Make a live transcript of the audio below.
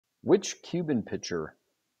Which Cuban pitcher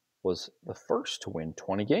was the first to win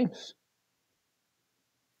 20 games?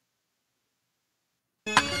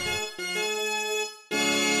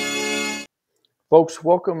 Folks,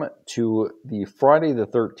 welcome to the Friday the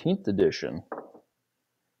 13th edition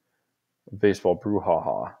of Baseball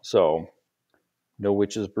Brewhaha. So, no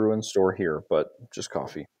Witch's Brew in store here, but just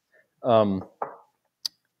coffee. I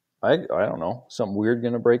don't know. Something weird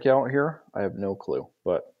going to break out here? I have no clue,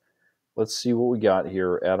 but let's see what we got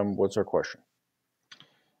here. Adam, what's our question?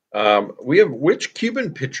 We have which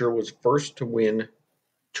Cuban pitcher was first to win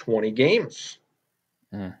 20 games?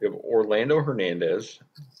 We have Orlando Hernandez,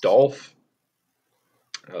 Dolf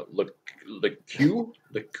Luque,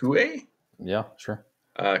 Yeah, sure.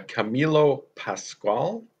 Camilo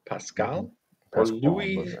Pasqual, or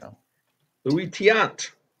Louis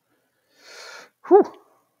Tiant. Whew.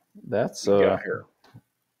 That's got here.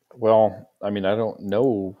 Well, I mean, I don't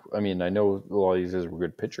know. I mean, I know a lot of these guys were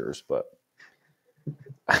good pitchers, but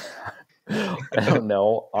I don't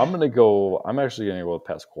know. I'm actually gonna go with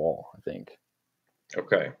Pasqual, I think.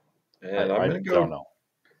 Okay. And I don't know.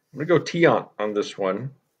 I'm gonna go Tiant on this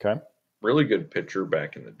one. Okay. Really good pitcher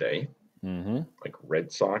back in the day. Mm-hmm. Like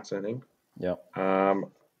Red Sox, I think. Yeah.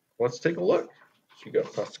 Let's take a look. So you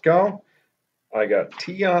got Pascal. I got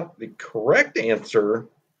Tiant. The correct answer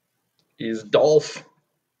is Dolf.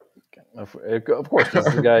 Of course, this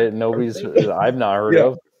is a guy I've not heard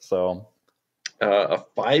of. So a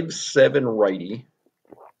 5'7" righty.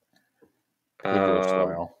 Pedro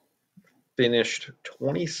style. Finished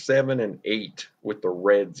 27-8 with the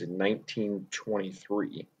Reds in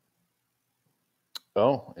 1923.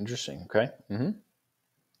 Oh, interesting. Okay. Mm-hmm.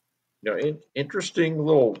 Interesting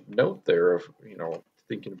little note there of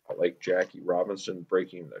thinking about like Jackie Robinson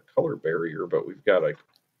breaking the color barrier, but we've got a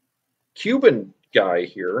Cuban guy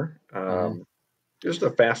here. Just a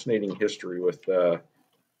fascinating history with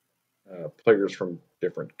players from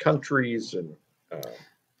different countries and.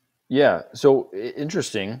 Yeah, so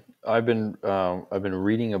interesting. I've been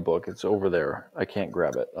reading a book. It's over there. I can't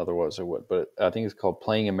grab it, otherwise I would. But I think it's called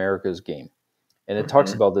 "Playing America's Game," and it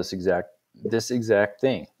talks about this exact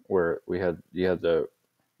thing where you had the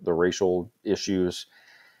racial issues.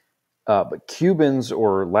 But Cubans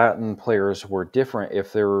or Latin players were different.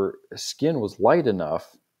 If their skin was light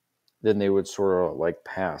enough, then they would sort of like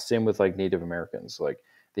pass. Same with like Native Americans, like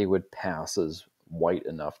they would pass as white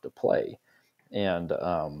enough to play, and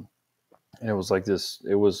it was like this.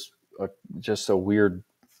 It was just a weird.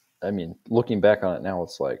 I mean, looking back on it now,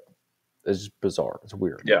 it's just bizarre. It's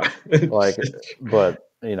weird. Yeah. But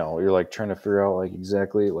you're like trying to figure out like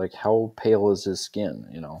exactly like how pale is his skin?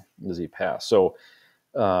 Does he pass? So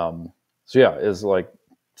yeah, it's like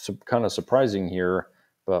kind of surprising here.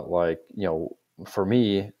 But like for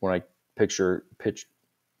me, when I picture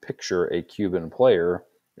a Cuban player,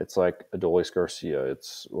 it's like Adolis Garcia.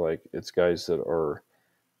 It's guys that are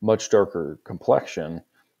much darker complexion,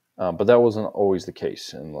 but that wasn't always the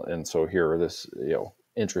case. And so here, this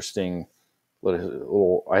interesting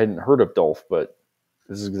little. I hadn't heard of Dolf, but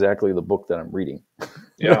this is exactly the book that I'm reading.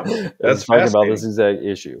 Yeah, that's talking about this exact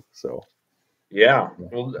issue. So. Yeah.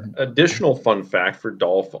 Well, additional fun fact for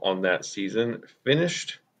Dolf on that season: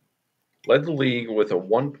 led the league with a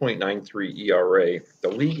 1.93 ERA. The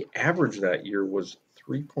league average that year was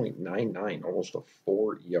 3.99, almost a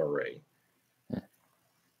 4 ERA.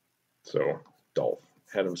 So Dolf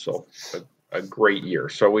had himself a great year.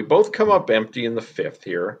 So we both come up empty in the fifth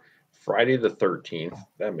here. Friday the 13th.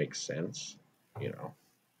 That makes sense.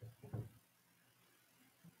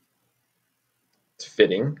 It's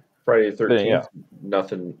fitting. Friday the 13th. Yeah.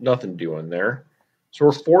 Nothing doing there. So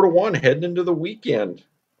we're 4-1 heading into the weekend.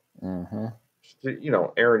 Mm-hmm.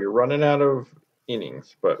 Aaron, you're running out of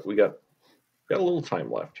innings, but we got a little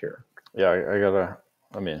time left here. Yeah, I got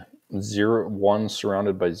 0-1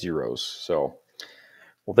 surrounded by zeros. So,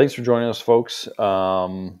 well, thanks for joining us, folks.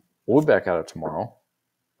 We'll be back at it tomorrow.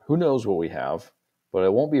 Who knows what we have, but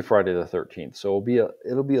it won't be Friday the 13th, so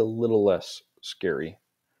it'll be a little less scary.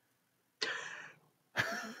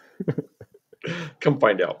 Come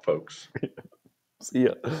find out, folks. See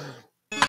ya.